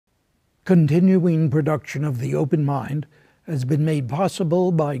Continuing production of The Open Mind has been made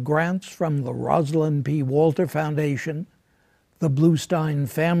possible by grants from the Rosalind P. Walter Foundation, the Bluestein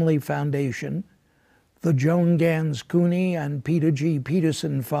Family Foundation, the Joan Gans Cuny and Peter G.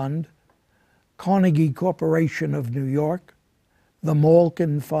 Peterson Fund, Carnegie Corporation of New York, the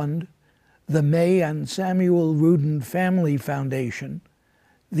Malkin Fund, the May and Samuel Rudin Family Foundation,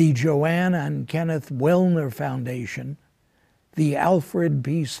 the Joanne and Kenneth Wellner Foundation, the Alfred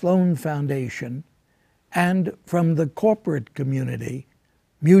P. Sloan Foundation, and from the corporate community,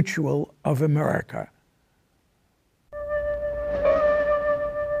 Mutual of America.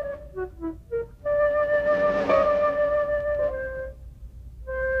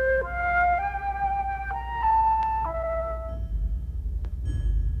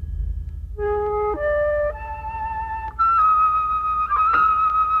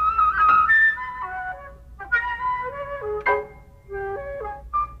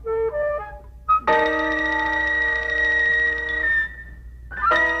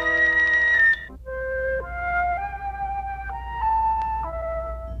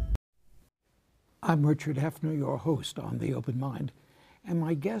 I'm Richard Heffner, your host on The Open Mind, and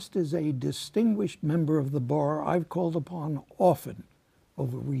my guest is a distinguished member of the bar I've called upon often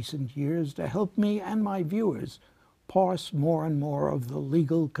over recent years to help me and my viewers parse more and more of the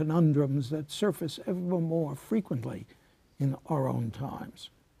legal conundrums that surface ever more frequently in our own times.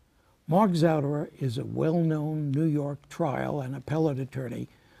 Mark Zauderer is a well-known New York trial and appellate attorney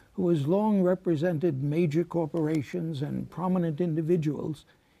who has long represented major corporations and prominent individuals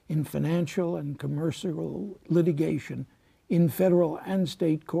in financial and commercial litigation in federal and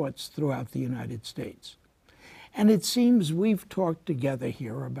state courts throughout the United States. And it seems we've talked together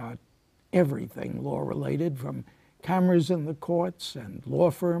here about everything law-related, from cameras in the courts and law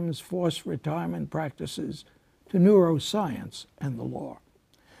firms' forced retirement practices to neuroscience and the law.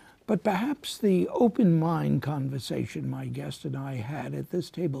 But perhaps the open mind conversation my guest and I had at this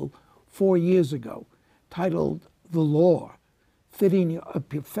table 4 years ago, titled The Law, Fitting a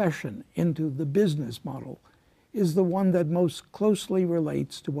Profession into the Business Model, is the one that most closely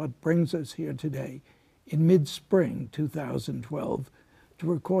relates to what brings us here today in mid-spring 2012 to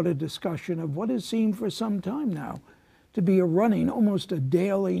record a discussion of what has seemed for some time now to be a running, almost a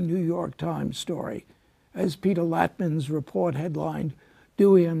daily New York Times story, as Peter Latman's report headlined,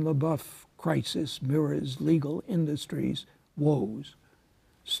 "Dewey and LeBoeuf Crisis Mirrors Legal Industry's Woes."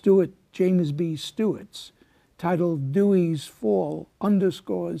 James B. Stewart's titled "Dewey's Fall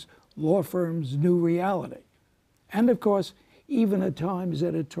Underscores Law Firms' New Reality." And of course, even a Times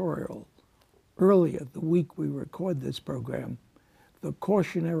editorial earlier the week we record this program, "The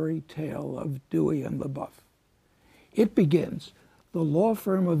Cautionary Tale of Dewey and LeBoeuf." It begins, the law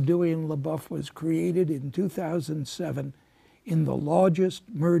firm of Dewey and LeBoeuf was created in 2007 in the largest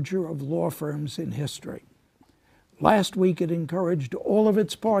merger of law firms in history. Last week it encouraged all of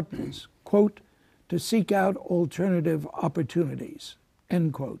its partners, quote, to seek out alternative opportunities,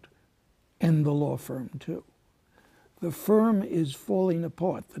 end quote, and the law firm too. The firm is falling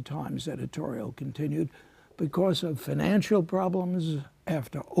apart, the Times editorial continued, because of financial problems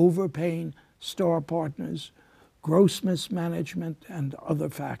after overpaying star partners, gross mismanagement, and other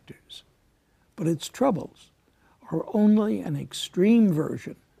factors. But its troubles are only an extreme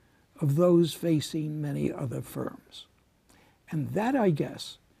version of those facing many other firms. And that, I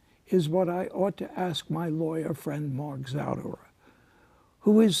guess, is what I ought to ask my lawyer friend Mark Zauderer,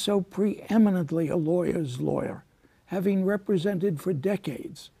 who is so preeminently a lawyer's lawyer, having represented for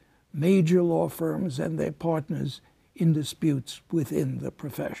decades major law firms and their partners in disputes within the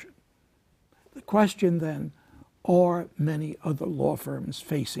profession. The question then, are many other law firms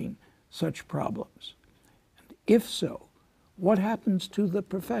facing such problems? And if so, what happens to the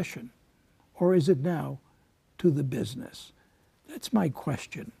profession? Or is it now to the business? That's my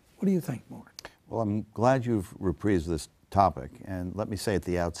question. What do you think, Mark? Well, I'm glad you've reprised this topic. And let me say at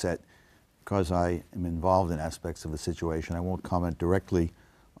the outset, because I am involved in aspects of the situation, I won't comment directly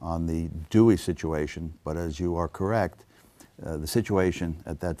on the Dewey situation, but as you are correct, the situation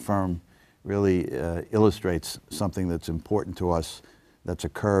at that firm really illustrates something that's important to us that's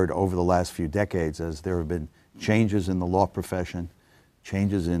occurred over the last few decades, as there have been changes in the law profession,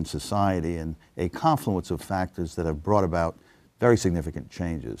 changes in society, and a confluence of factors that have brought about very significant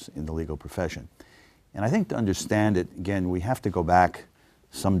changes in the legal profession. And I think to understand it, again, we have to go back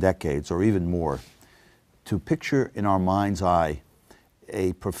some decades or even more to picture in our mind's eye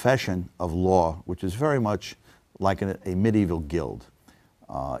a profession of law which is very much like a medieval guild.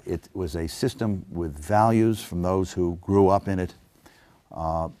 It was a system with values from those who grew up in it.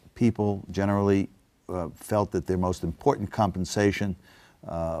 People generally felt that their most important compensation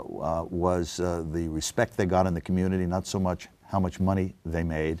was the respect they got in the community, not so much how much money they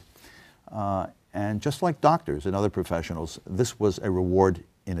made. And just like doctors and other professionals, this was a reward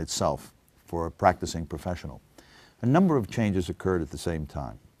in itself for a practicing professional. A number of changes occurred at the same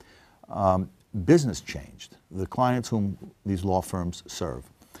time. Business changed. The clients whom these law firms serve.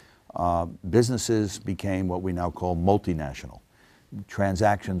 Businesses became what we now call multinational.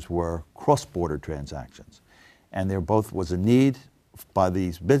 Transactions were cross-border transactions. And there both was a need by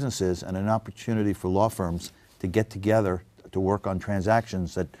these businesses and an opportunity for law firms to get together to work on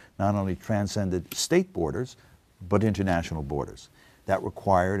transactions that not only transcended state borders, but international borders. That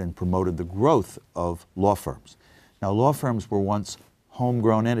required and promoted the growth of law firms. Now, law firms were once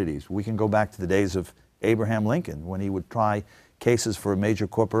homegrown entities. We can go back to the days of Abraham Lincoln when he would try cases for a major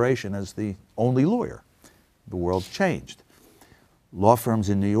corporation as the only lawyer. The world's changed. Law firms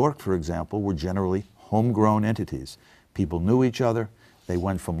in New York, for example, were generally homegrown entities. People knew each other. They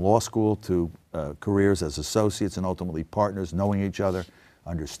went from law school to careers as associates and ultimately partners, knowing each other,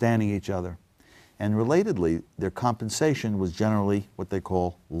 understanding each other. And relatedly, their compensation was generally what they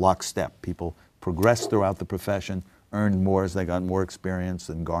call lockstep. People progressed throughout the profession, earned more as they got more experience,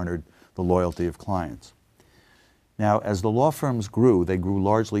 and garnered the loyalty of clients. Now, as the law firms grew, they grew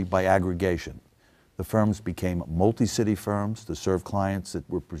largely by aggregation. The firms became multi-city firms to serve clients that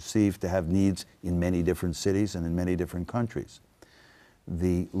were perceived to have needs in many different cities and in many different countries.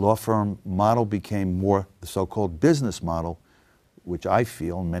 The law firm model became more the so-called business model, which I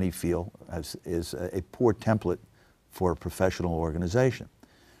feel, and many feel, is a poor template for a professional organization.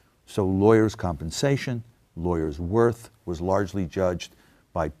 So lawyers' compensation, lawyers' worth was largely judged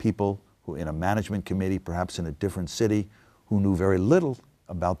by people who in a management committee, perhaps in a different city, who knew very little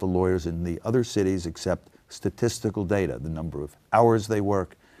about the lawyers in the other cities except statistical data, the number of hours they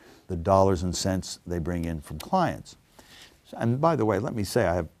work, the dollars and cents they bring in from clients. And by the way, let me say,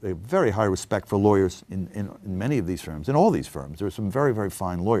 I have a very high respect for lawyers in many of these firms, in all these firms. There are some very, very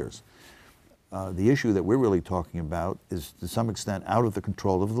fine lawyers. The issue that we're really talking about is to some extent out of the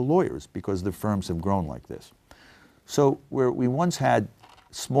control of the lawyers because the firms have grown like this. So where we once had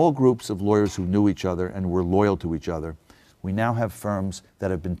small groups of lawyers who knew each other and were loyal to each other, we now have firms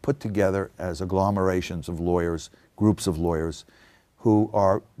that have been put together as agglomerations of lawyers, groups of lawyers, who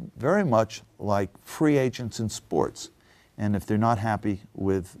are very much like free agents in sports. And if they're not happy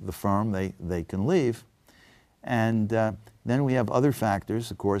with the firm, they can leave. And then we have other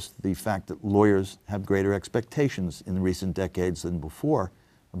factors, of course, the fact that lawyers have greater expectations in recent decades than before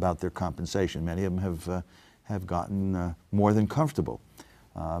about their compensation. Many of them have gotten more than comfortable.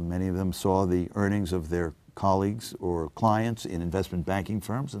 Many of them saw the earnings of their colleagues or clients in investment banking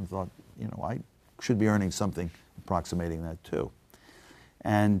firms and thought, you know, I should be earning something approximating that too.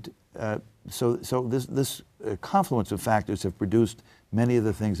 And so this confluence of factors have produced many of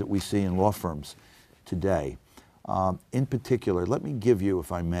the things that we see in law firms today. In particular, let me give you,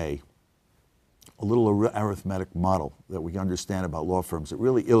 if I may, a little arithmetic model that we understand about law firms that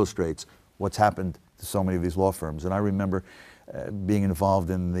really illustrates what's happened to so many of these law firms. And I remember being involved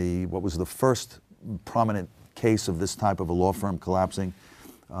in what was the first prominent case of this type of a law firm collapsing,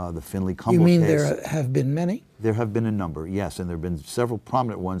 the Finley-Cumble case. You mean there have been many? There have been a number, yes, and there have been several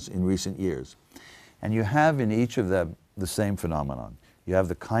prominent ones in recent years. And you have in each of them the same phenomenon. You have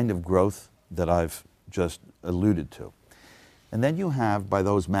the kind of growth that I've just alluded to. And then you have, by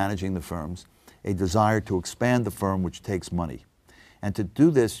those managing the firms, a desire to expand the firm, which takes money. And to do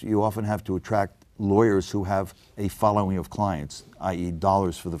this, you often have to attract lawyers who have a following of clients, i.e.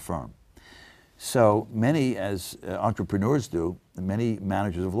 dollars for the firm. So many, as entrepreneurs do, many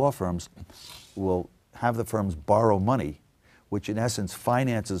managers of law firms will have the firms borrow money, which in essence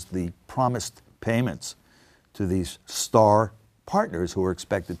finances the promised payments to these star partners who are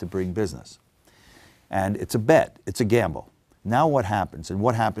expected to bring business. And it's a bet, it's a gamble. Now what happens, and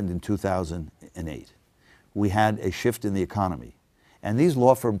what happened in 2008? We had a shift in the economy. And these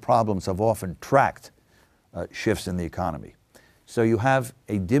law firm problems have often tracked shifts in the economy. So you have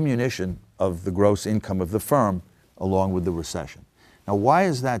a diminution of the gross income of the firm along with the recession. Now, why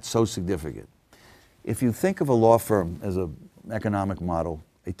is that so significant? If you think of a law firm as an economic model,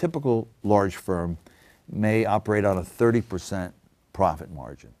 a typical large firm may operate on a 30% profit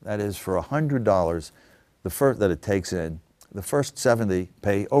margin. That is, for $100 that it takes in, the first 70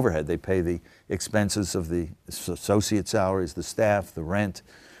 pay overhead. They pay the expenses of the associate salaries, the staff, the rent,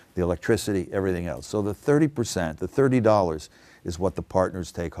 the electricity, everything else. So the 30%, the $30 is what the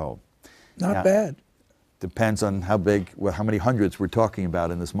partners take home. Not bad. Depends on how big, well, how many hundreds we're talking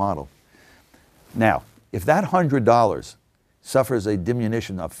about in this model. Now, if that $100 suffers a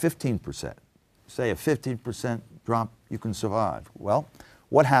diminution of 15%, say a 15% drop, you can survive. Well,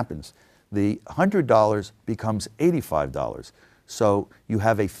 what happens? The $100 becomes $85. So you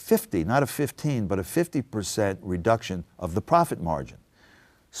have a 50, not a 15, but a 50% reduction of the profit margin.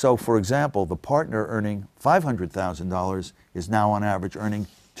 So for example, the partner earning $500,000 is now on average earning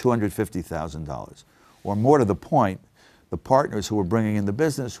 $250,000. Or more to the point, the partners who are bringing in the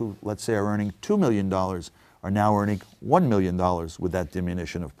business, who let's say are earning $2 million, are now earning $1 million with that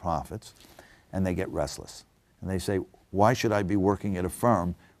diminution of profits, and they get restless. And they say, why should I be working at a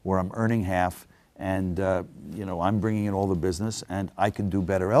firm where I'm earning half and I'm bringing in all the business and I can do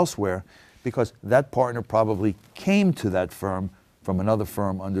better elsewhere, because that partner probably came to that firm from another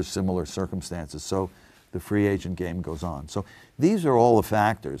firm under similar circumstances. So the free agent game goes on. So these are all the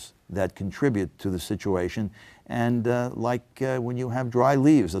factors that contribute to the situation. And when you have dry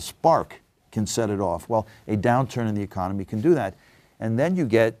leaves, a spark can set it off. Well, a downturn in the economy can do that. And then you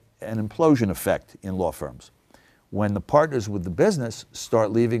get an implosion effect in law firms. When the partners with the business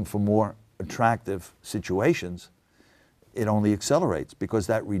start leaving for more attractive situations, it only accelerates because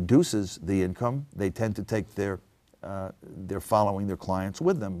that reduces the income. They tend to take they're following their clients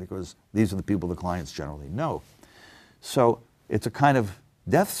with them because these are the people the clients generally know. So it's a kind of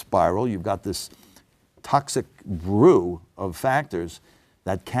death spiral. You've got this toxic brew of factors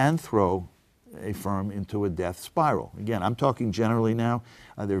that can throw a firm into a death spiral. Again, I'm talking generally now.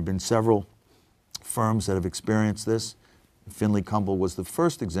 There have been several firms that have experienced this. Finley Cumble was the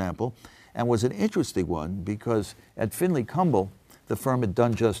first example and was an interesting one because at Finley Cumble, the firm had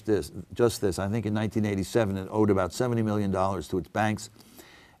done just this. I think in 1987, it owed about $70 million to its banks.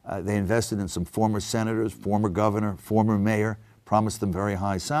 They invested in some former senators, former governor, former mayor, promised them very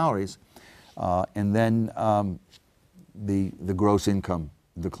high salaries, and then the gross income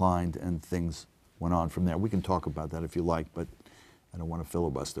declined and things went on from there. We can talk about that if you like, but I don't want to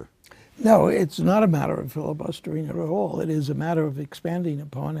filibuster. No, it's not a matter of filibustering at all. It is a matter of expanding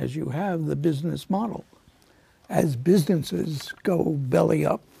upon, as you have, the business model. As businesses go belly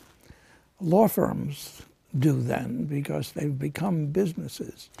up, law firms do then because they've become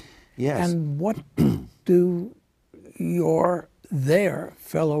businesses. Yes. And what do their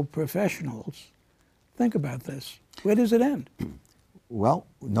fellow professionals think about this? Where does it end? Well,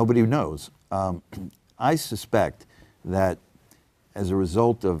 nobody knows. I suspect that as a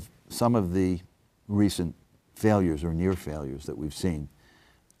result of some of the recent failures or near failures that we've seen,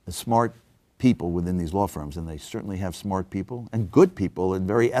 the smart people within these law firms, and they certainly have smart people and good people and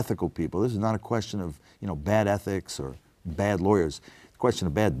very ethical people. This is not a question of bad ethics or bad lawyers. It's a question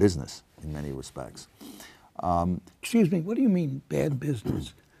of bad business in many respects. Excuse me, what do you mean bad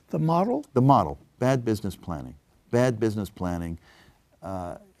business? The model? The model, bad business planning. Bad business planning.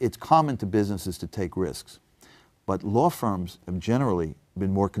 It's common to businesses to take risks, but law firms have generally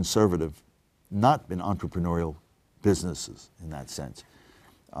been more conservative, not been entrepreneurial businesses in that sense.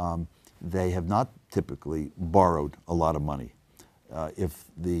 They have not typically borrowed a lot of money. If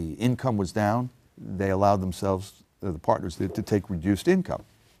the income was down, they allowed themselves, the partners, to take reduced income.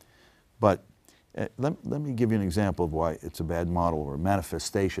 But let me give you an example of why it's a bad model or a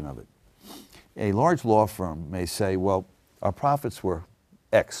manifestation of it. A large law firm may say, well, our profits were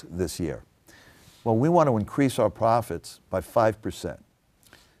X this year. Well, we want to increase our profits by 5%.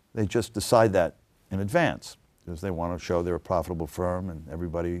 They just decide that in advance because they want to show they're a profitable firm and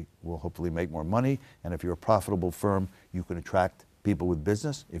everybody will hopefully make more money. And if you're a profitable firm, you can attract people with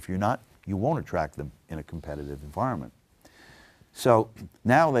business. If you're not, you won't attract them in a competitive environment. So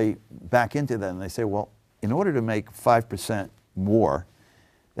now they back into that and they say, well, in order to make 5% more,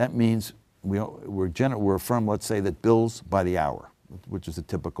 that means we're a firm, let's say, that bills by the hour, which is a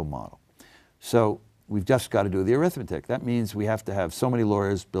typical model. So we've just got to do the arithmetic. That means we have to have so many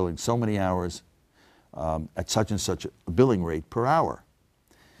lawyers billing so many hours at such and such a billing rate per hour.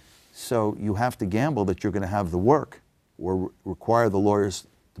 So you have to gamble that you're going to have the work or require the lawyers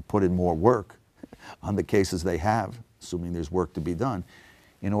to put in more work on the cases they have, assuming there's work to be done,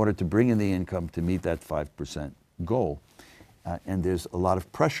 in order to bring in the income to meet that 5% goal. And there's a lot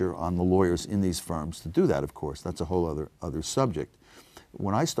of pressure on the lawyers in these firms to do that, of course. That's a whole other subject.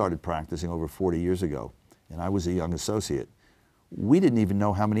 When I started practicing over 40 years ago, and I was a young associate, we didn't even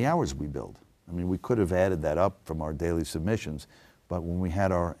know how many hours we billed. I mean, we could have added that up from our daily submissions, but when we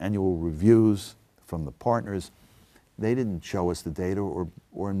had our annual reviews from the partners, they didn't show us the data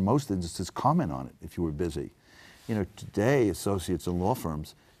or in most instances comment on it if you were busy. Today, associates in law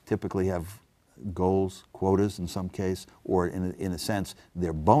firms typically have goals, quotas in some case, or in a sense,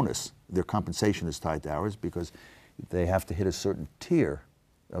 their bonus, their compensation is tied to hours because they have to hit a certain tier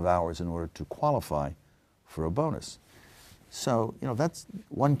of hours in order to qualify for a bonus. So,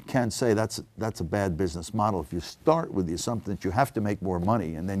 one can say that's a bad business model. If you start with the assumption that you have to make more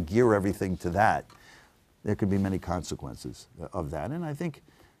money and then gear everything to that, there could be many consequences of that. And I think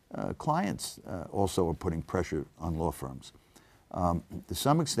clients also are putting pressure on law firms. To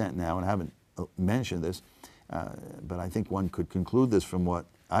some extent now, and I haven't mentioned this, but I think one could conclude this from what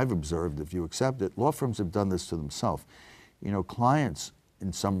I've observed, if you accept it, law firms have done this to themselves. Clients,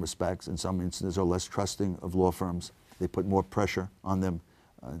 in some respects, in some instances, are less trusting of law firms. They put more pressure on them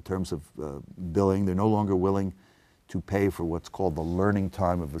in terms of billing. They're no longer willing to pay for what's called the learning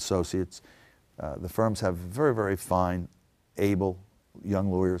time of associates. The firms have very, very fine, able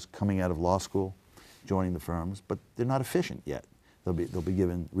young lawyers coming out of law school, joining the firms, but they're not efficient yet. They'll be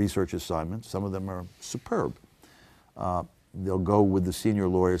given research assignments. Some of them are superb. They'll go with the senior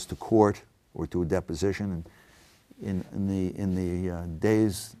lawyers to court or to a deposition. And in the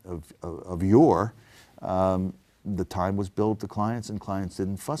days of yore, the time was billed to clients, and clients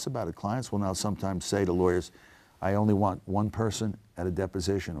didn't fuss about it. Clients will now sometimes say to lawyers, I only want one person at a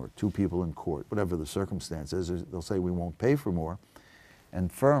deposition or two people in court, whatever the circumstances. They'll say we won't pay for more.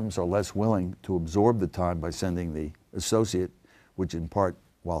 And firms are less willing to absorb the time by sending the associate, which in part,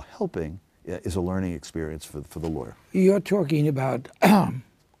 while helping, is a learning experience for the lawyer. You're talking about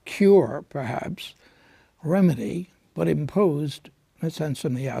cure, perhaps, remedy, but imposed, in a sense,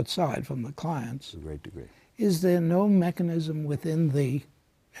 from the outside, from the clients. To a great degree. Is there no mechanism within the,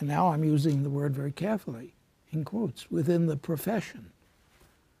 and now I'm using the word very carefully, in quotes, within the profession?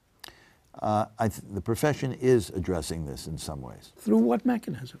 The profession is addressing this in some ways. Through what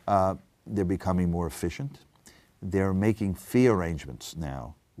mechanism? They're becoming more efficient. They're making fee arrangements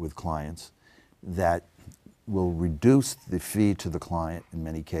now with clients that will reduce the fee to the client in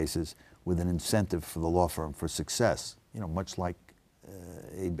many cases with an incentive for the law firm for success, much like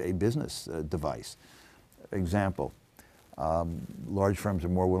a business device. Example, large firms are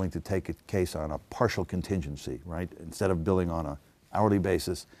more willing to take a case on a partial contingency, right? Instead of billing on an hourly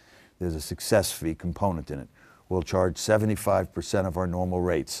basis, there's a success fee component in it. We'll charge 75% of our normal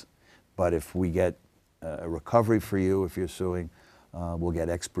rates, but if we get a recovery for you, if you're suing, we'll get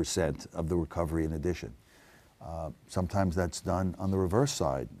X percent of the recovery in addition. Sometimes that's done on the reverse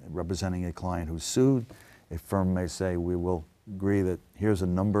side, representing a client who's sued. A firm may say, we will agree that here's a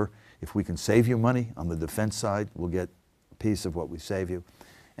number. If we can save you money on the defense side, we'll get a piece of what we save you.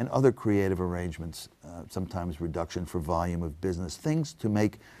 And other creative arrangements, sometimes reduction for volume of business, things to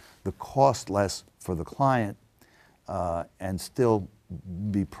make the cost less for the client and still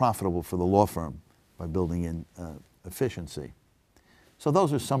be profitable for the law firm by building in efficiency. So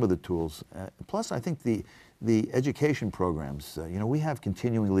those are some of the tools. Plus, I think the education programs, we have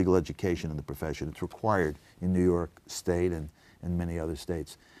continuing legal education in the profession. It's required in New York State and many other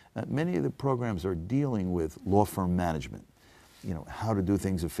states. Many of the programs are dealing with law firm management, how to do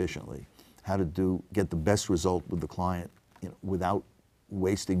things efficiently, how to get the best result with the client without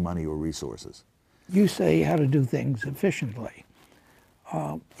wasting money or resources. You say how to do things efficiently.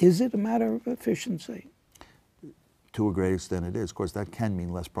 Is it a matter of efficiency? To a great extent it is. Of course, that can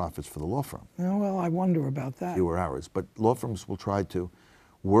mean less profits for the law firm. Well, I wonder about that. Fewer hours. But law firms will try to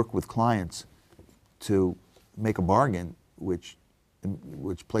work with clients to make a bargain which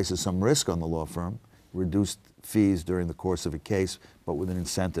places some risk on the law firm, reduced fees during the course of a case, but with an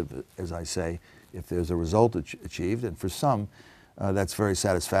incentive, as I say, if there's a result achieved. And for some, that's very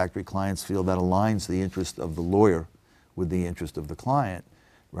satisfactory. Clients feel that aligns the interest of the lawyer with the interest of the client,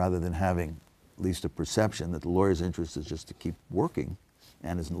 rather than having at least a perception that the lawyer's interest is just to keep working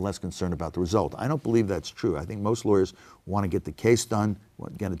and is less concerned about the result. I don't believe that's true. I think most lawyers want to get the case done,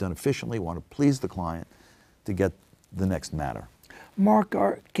 want to get it done efficiently, want to please the client to get the next matter. Mark,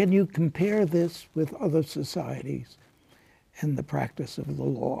 can you compare this with other societies in the practice of the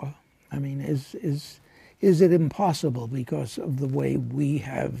law? I mean, is it impossible because of the way we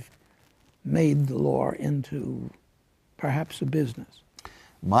have made the law into perhaps a business?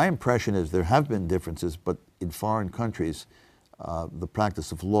 My impression is there have been differences, but in foreign countries, the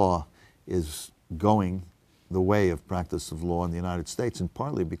practice of law is going the way of practice of law in the United States, and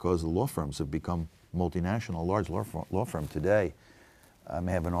partly because the law firms have become multinational. A large law firm today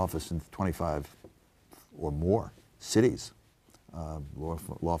may have an office in 25 or more cities.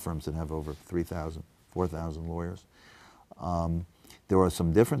 Law firms that have over 3,000, 4,000 lawyers. There are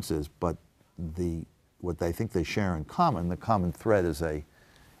some differences, but what I think they share in common, the common thread is a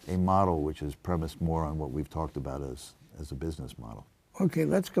model which is premised more on what we've talked about as a business model. Okay,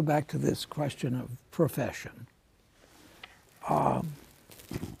 let's go back to this question of profession.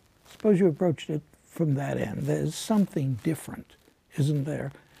 Suppose you approached it from that end. There's something different, isn't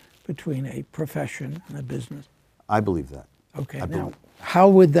there, between a profession and a business? I believe that. Okay, now, how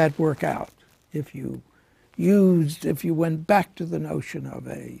would that work out if you went back to the notion of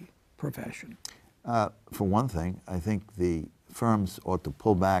a profession? For one thing, I think the firms ought to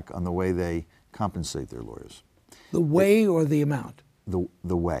pull back on the way they compensate their lawyers. The way or the amount?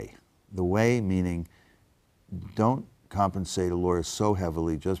 The way. The way meaning don't compensate a lawyer so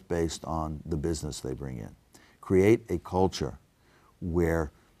heavily just based on the business they bring in. Create a culture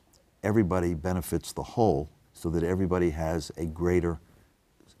where everybody benefits the whole so that everybody has a greater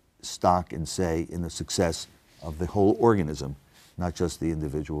stock and say in the success of the whole organism, not just the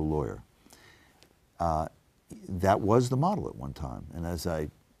individual lawyer. That was the model at one time. And as I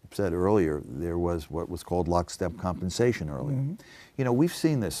said earlier, there was what was called lockstep compensation earlier. Mm-hmm. You know, we've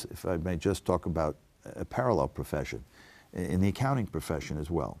seen this, if I may just talk about a parallel profession, in the accounting profession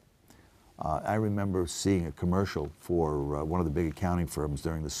as well. I remember seeing a commercial for one of the big accounting firms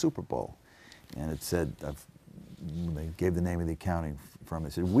during the Super Bowl. And it said, they gave the name of the accounting firm. They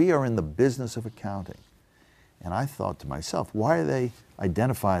said, "We are in the business of accounting." And I thought to myself, why are they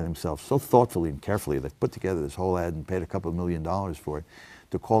identifying themselves so thoughtfully and carefully? They've put together this whole ad and paid a couple of $1 million for it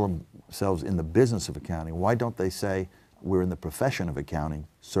to call themselves in the business of accounting. Why don't they say we're in the profession of accounting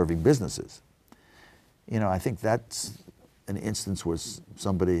serving businesses? You know, I think that's an instance where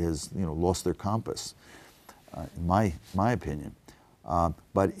somebody has, you know, lost their compass, in my opinion.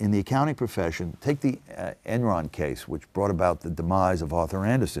 But in the accounting profession, take the Enron case, which brought about the demise of Arthur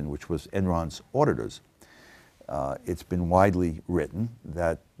Andersen, which was Enron's auditors. It's been widely written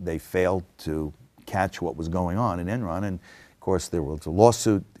that they failed to catch what was going on in Enron, and of course there was a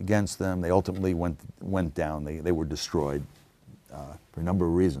lawsuit against them. They ultimately went down. They were destroyed for a number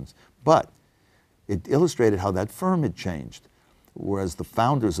of reasons. But it illustrated how that firm had changed, whereas the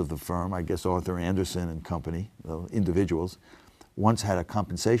founders of the firm, I guess Arthur Andersen and company, individuals, once had a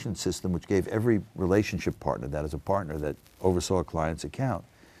compensation system which gave every relationship partner, that is a partner that oversaw a client's account,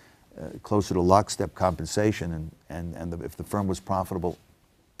 closer to lockstep compensation, and if the firm was profitable,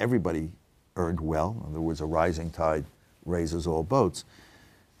 everybody earned well. In other words, a rising tide raises all boats.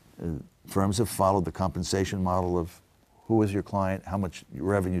 Firms have followed the compensation model of who was your client, how much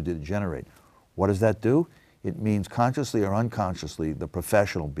revenue did it generate. What does that do? It means consciously or unconsciously, the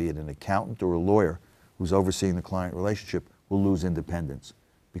professional, be it an accountant or a lawyer who's overseeing the client relationship, will lose independence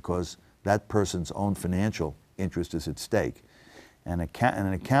because that person's own financial interest is at stake. And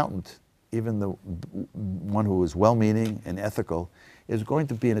an accountant, even the one who is well-meaning and ethical, is going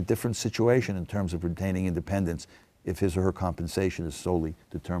to be in a different situation in terms of retaining independence if his or her compensation is solely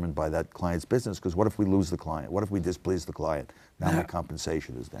determined by that client's business. Because what if we lose the client? What if we displease the client? Now my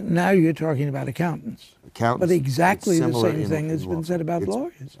compensation is down. Now you're talking about accountants. But exactly the same thing has been said about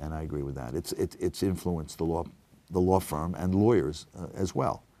lawyers. And I agree with that. It's influenced the law firm and lawyers as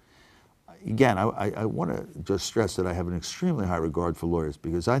well. Again, I want to just stress that I have an extremely high regard for lawyers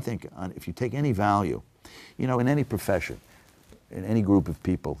because I think if you take any value, you know, in any profession, in any group of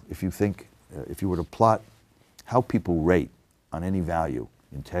people, if you were to plot how people rate on any value,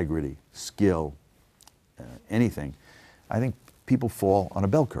 integrity, skill, anything, I think people fall on a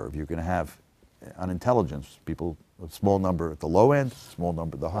bell curve. You're going to have, on intelligence, people, a small number at the low end, small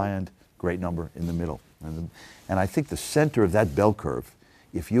number at the high end, great number in the middle. And I think the center of that bell curve,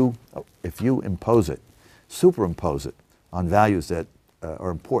 if you impose it, superimpose it on values that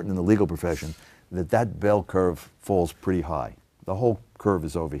are important in the legal profession, that bell curve falls pretty high. The whole curve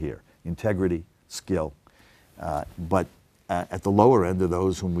is over here, integrity, skill. But at the lower end of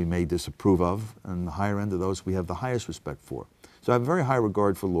those whom we may disapprove of, and the higher end of those we have the highest respect for. So I have a very high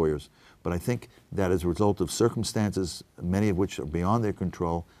regard for lawyers, but I think that as a result of circumstances, many of which are beyond their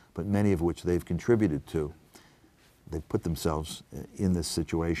control, but many of which they've contributed to, they've put themselves in this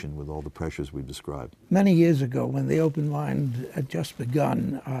situation with all the pressures we've described. Many years ago, when the open mind had just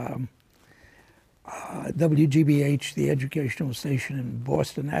begun, WGBH, the educational station in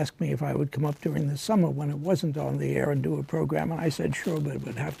Boston, asked me if I would come up during the summer when it wasn't on the air and do a program, and I said sure, but it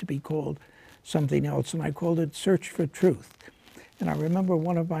would have to be called something else, and I called it Search for Truth. And I remember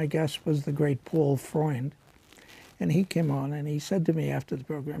one of my guests was the great Paul Freund, and he came on and he said to me after the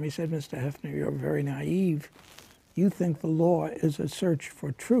program, he said, "Mr. Heffner, you're very naive. You think the law is a search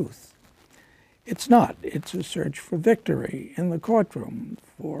for truth. It's not. It's a search for victory in the courtroom,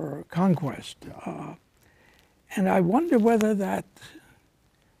 for conquest." And I wonder whether that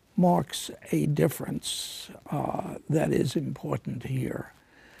marks a difference that is important here.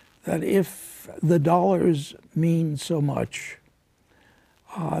 That if the dollars mean so much,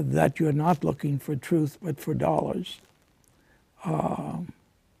 that you're not looking for truth but for dollars,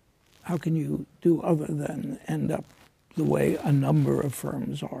 how can you do other than end up the way a number of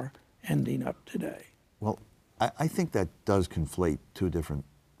firms are ending up today? Well, I think that does conflate two different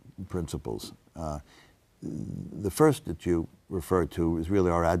principles. The first that you referred to is really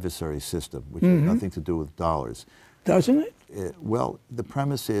our adversary system, which has nothing to do with dollars. Doesn't it? Well, the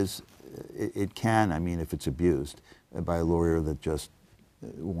premise is it can, I mean, if it's abused by a lawyer that just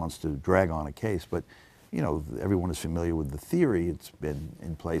wants to drag on a case. But, you know, everyone is familiar with the theory. It's been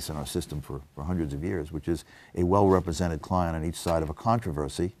in place in our system for hundreds of years, which is a well-represented client on each side of a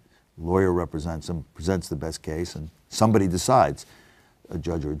controversy. Lawyer represents him, presents the best case, and somebody decides, a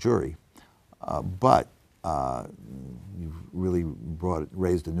judge or a jury. But you've really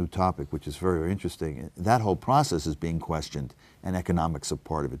raised a new topic, which is very, very interesting. That whole process is being questioned, and economics are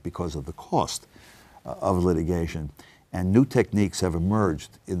part of it because of the cost of litigation. And new techniques have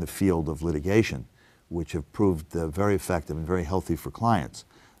emerged in the field of litigation, which have proved very effective and very healthy for clients.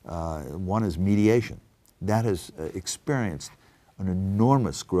 One is mediation. That has experienced an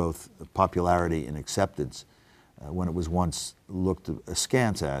enormous growth of popularity and acceptance when it was once looked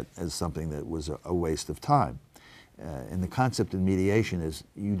askance at as something that was a waste of time. And the concept in mediation is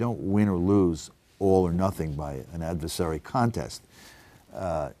you don't win or lose all or nothing by an adversary contest.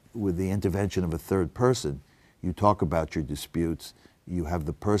 With the intervention of a third person, you talk about your disputes, you have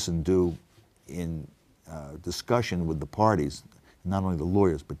the person do in discussion with the parties, not only the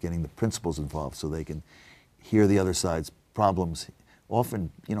lawyers, but getting the principals involved so they can hear the other side's problems, often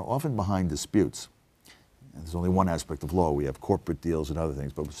behind disputes. And there's only one aspect of law. We have corporate deals and other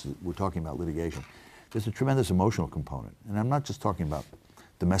things, but we're talking about litigation. There's a tremendous emotional component. And I'm not just talking about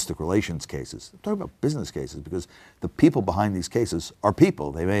domestic relations cases. I'm talking about business cases, because the people behind these cases are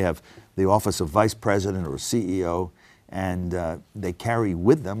people. They may have the office of vice president or CEO, and they carry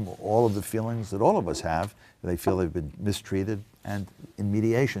with them all of the feelings that all of us have. They feel they've been mistreated, and in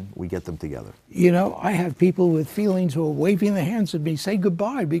mediation, we get them together. You know, I have people with feelings who are waving their hands at me, say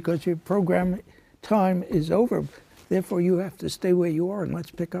goodbye because your program time is over. Therefore, you have to stay where you are, and let's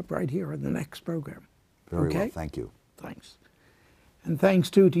pick up right here in the next program. Very okay? well, thank you. Thanks. And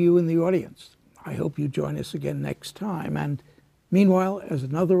thanks, too, to you in the audience. I hope you join us again next time. And meanwhile, as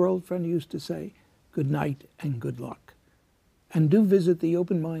another old friend used to say, good night and good luck. And do visit the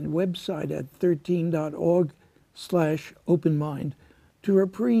Open Mind website at 13.org/openmind to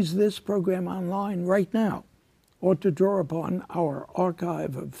reprise this program online right now, or to draw upon our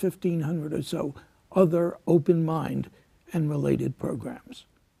archive of 1,500 or so other Open Mind and related programs.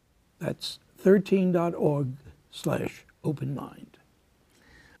 That's 13.org/openmind.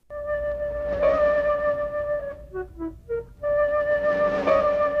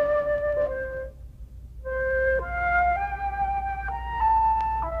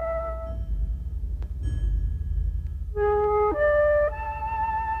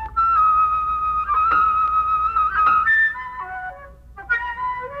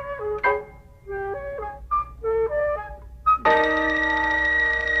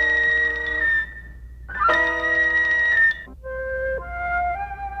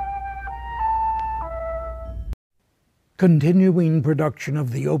 Continuing production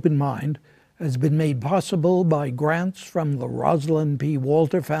of The Open Mind has been made possible by grants from the Rosalind P.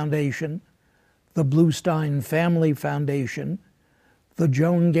 Walter Foundation, the Bluestein Family Foundation, the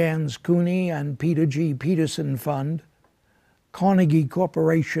Joan Gans Cuny and Peter G. Peterson Fund, Carnegie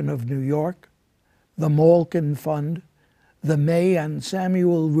Corporation of New York, the Malkin Fund, the May and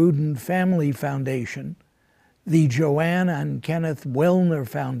Samuel Rudin Family Foundation, the Joanne and Kenneth Wellner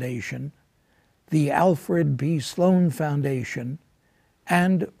Foundation, the Alfred P. Sloan Foundation,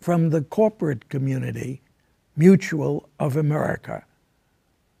 and from the corporate community, Mutual of America.